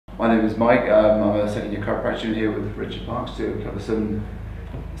My name is Mike. I'm a second year chiropractic student here with Richard Parks to cover some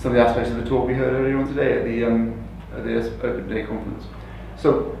of the aspects of the talk we heard earlier on today at the Open Day conference.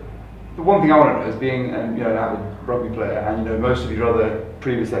 So the one thing I want to know is being an avid rugby player, and most of your other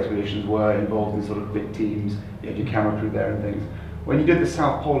previous expeditions were involved in sort of big teams. You had your camera crew there and things. When you did the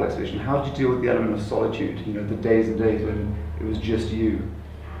South Pole expedition, how did you deal with the element of solitude? The days and days when it was just you.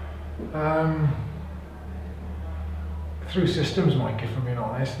 Through systems, Mike, if I'm being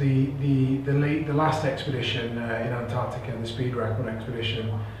honest. The last expedition in Antarctica, the speed record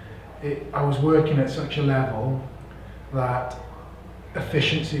expedition, I was working at such a level that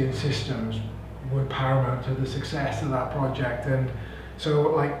efficiency and systems were paramount to the success of that project. And so,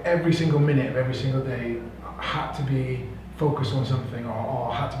 like, every single minute of every single day had to be focused on something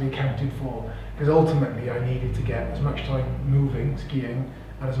or had to be accounted for, because ultimately I needed to get as much time moving, skiing,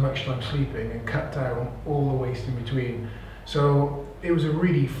 and as much time sleeping, and cut down all the waste in between. So it was a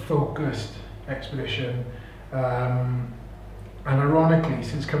really focused expedition, and ironically,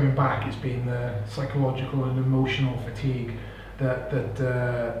 since coming back, it's been the psychological and emotional fatigue that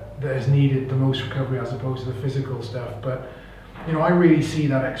has needed the most recovery as opposed to the physical stuff. But I really see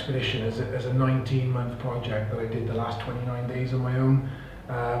that expedition as a 19-month project that I did the last 29 days on my own.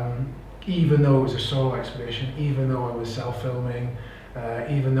 Even though it was a solo expedition, even though I was self-filming,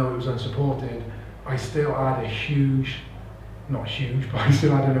 even though it was unsupported, I still had not huge, but I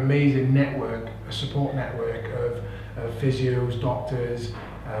still had an amazing network, a support network of physios, doctors,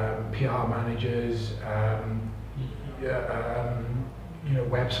 PR managers,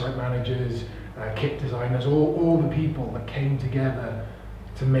 website managers, kit designers, all the people that came together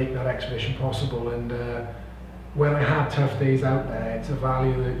to make that expedition possible. And when I had tough days out there, it's a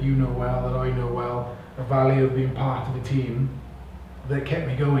value that you know well, that I know well, a value of being part of a team that kept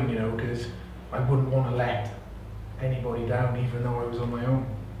me going, because I wouldn't want to let anybody down, even though I was on my own.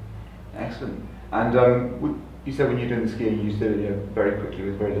 Excellent. And you said when you were doing the skiing, you did it very quickly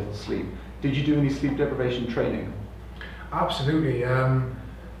with very little sleep. Did you do any sleep deprivation training? Absolutely.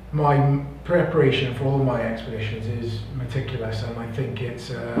 My preparation for all my expeditions is meticulous, and I think it's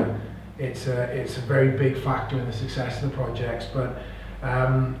a very big factor in the success of the projects. But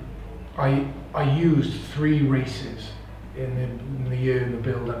I used 3 races in the year in the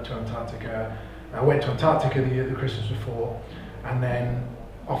build up to Antarctica. I went to Antarctica the Christmas before, and then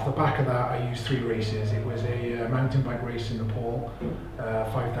off the back of that I used 3 races. It was a mountain bike race in Nepal,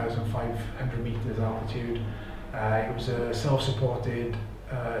 5,500 meters altitude. It was a self-supported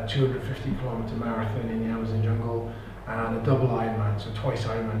 250 kilometer marathon in the Amazon jungle, and a double Ironman, so twice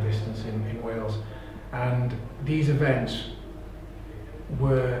Ironman distance in Wales. And these events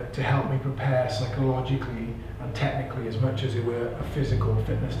were to help me prepare psychologically and technically as much as they were a physical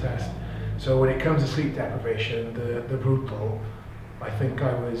fitness test. So when it comes to sleep deprivation, the brutal, I think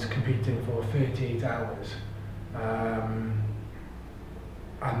I was competing for 38 hours.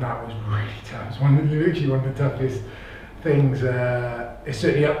 And that was really tough. It was literally one of the toughest things. It's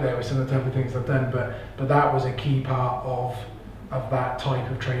certainly up there with some of the tougher things I've done, but that was a key part of that type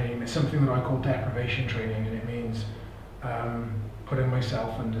of training. It's something that I call deprivation training, and it means putting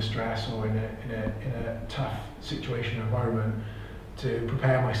myself under stress or in a tough situation environment to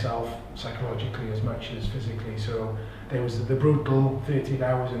prepare myself psychologically as much as physically. So there was the brutal 38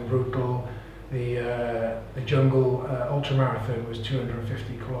 hours in brutal. The jungle ultra marathon was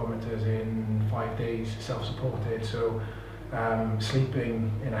 250 kilometers in 5 days, self-supported. So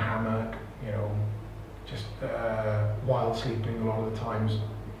sleeping in a hammock, just while sleeping a lot of the times,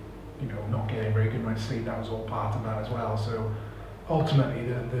 not getting very good night's sleep, that was all part of that as well. So ultimately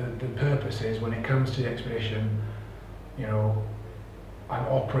the purpose is, when it comes to the expedition, I'm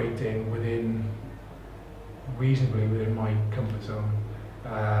operating reasonably within my comfort zone,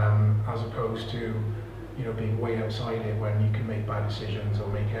 as opposed to being way outside it when you can make bad decisions or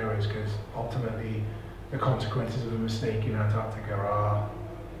make errors, because ultimately the consequences of a mistake in Antarctica are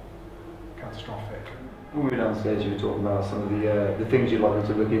catastrophic. When we were downstairs, you were talking about some of the things you'd like me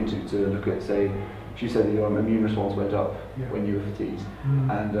to look into, to look at, say, you said that your immune response went up when you were fatigued,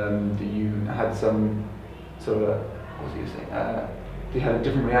 and that you had some sort of, what was you saying? You had a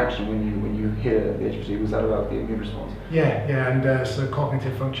different reaction when you hit the edge of fatigue. Was that about the immune response? Yeah, and so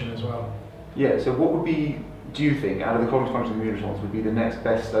cognitive function as well. Yeah. So what would be, do you think, out of the cognitive function and immune response, would be the next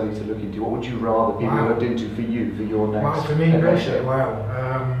best study to look into? What would you rather people looked into for you, for your next? Wow, for me, personally,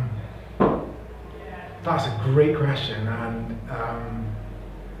 wow. That's a great question, and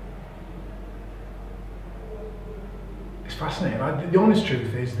it's fascinating. The honest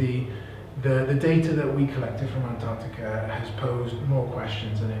truth is the data that we collected from Antarctica has posed more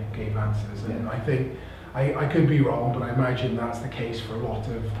questions than it gave answers, and I think I could be wrong, but I imagine that's the case for a lot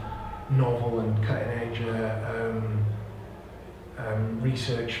of novel and cutting-edge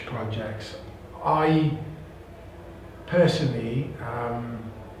research projects. I personally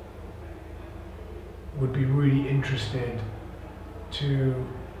would be really interested to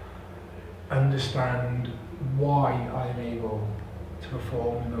understand why I'm able to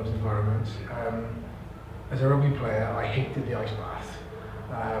perform in those environments. As a rugby player, I hated the ice bath.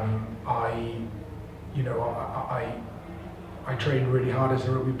 I trained really hard as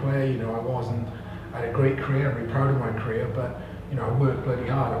a rugby player. I had a great career. I'm really proud of my career, but I worked bloody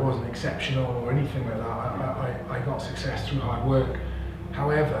hard. I wasn't exceptional or anything like that. I got success through hard work.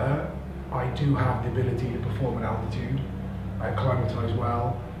 However, I do have the ability to perform at altitude. I acclimatise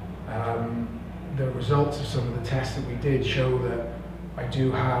well. The results of some of the tests that we did show that I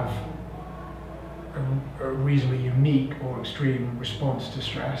do have a reasonably unique or extreme response to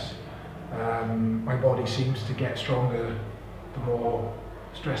stress. My body seems to get stronger the more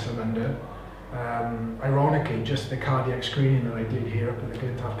stress I'm under. Ironically, just the cardiac screening that I did here up at the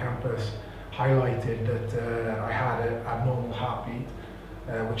Glyndŵr campus highlighted that I had an abnormal heartbeat,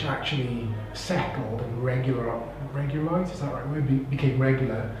 which actually settled and regularized, is that right word? Became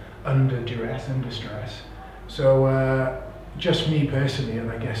regular under duress, under stress. So just me personally,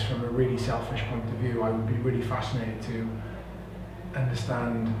 and I guess from a really selfish point of view, I would be really fascinated to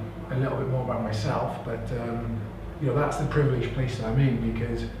understand a little bit more about myself, but that's the privileged place that I'm in,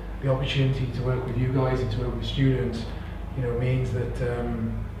 because the opportunity to work with you guys and to work with students, means that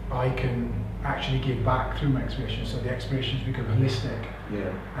I can actually give back through my expeditions. So the expeditions become holistic,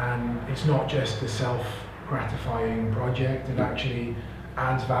 and it's not just a self-gratifying project. It actually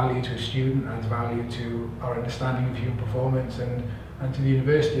adds value to a student, adds value to our understanding of human performance, and to the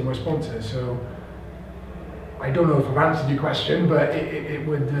university and my sponsors. So I don't know if I've answered your question, but it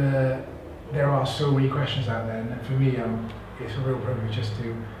would. There are so many questions out there, and for me, it's a real privilege just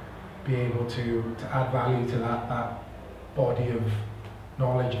to be able to add value to that body of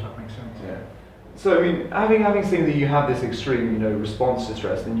knowledge, if that makes sense. Yeah. So I mean, having seen that you have this extreme, response to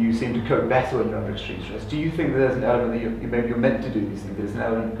stress, and you seem to cope better when you're under extreme stress, do you think that there's an element that maybe you're meant to do these things? There's an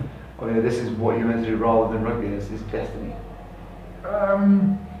element of this is what you're meant to do rather than rugby. This is destiny.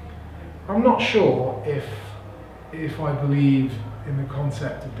 I'm not sure if I believe in the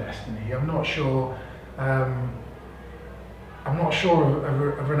concept of destiny. I'm not sure of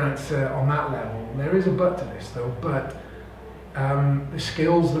an answer on that level. There is a but to this though, but the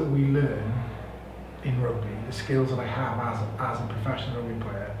skills that we learn in rugby, the skills that I have as a professional rugby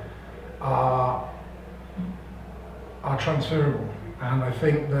player are transferable, and I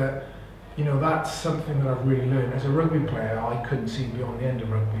think that that's something that I've really learned. As a rugby player, I couldn't see beyond the end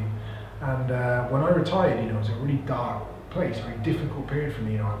of rugby, and when I retired, it was a really dark place, a very difficult period for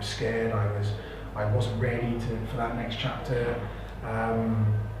me. I was scared, I wasn't ready for that next chapter. I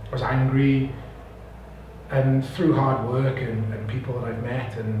was angry, and through hard work and people that I've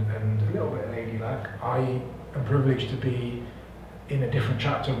met and a little bit of lady luck, I am privileged to be in a different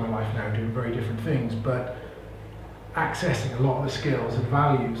chapter of my life now, doing very different things, but accessing a lot of the skills and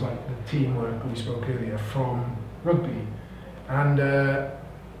values like the teamwork that we spoke earlier from rugby. And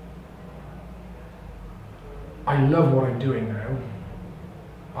I love what I'm doing now.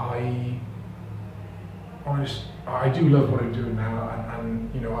 I do love what I'm doing now, and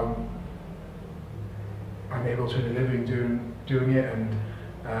I'm able to earn a living doing it, and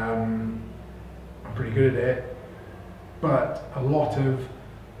I'm pretty good at it. But a lot of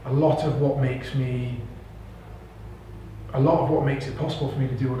what makes it possible for me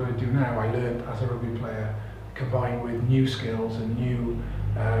to do what I do now, I learned as a rugby player, combined with new skills and new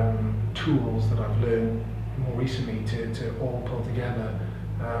tools that I've learned more recently to all pull together.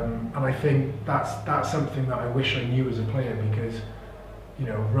 And I think that's something that I wish I knew as a player, because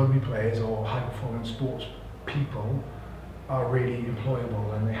rugby players or high performance sports people are really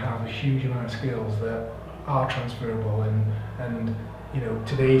employable, and they have a huge amount of skills that are transferable, and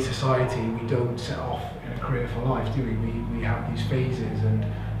today's society, we don't set off in a career for life, do we? We have these phases and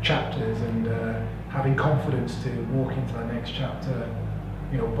chapters, and having confidence to walk into that next chapter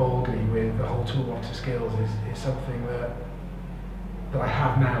boldly with the whole toolbox of skills is something that I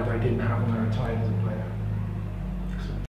have now that I didn't have when I retired as a player.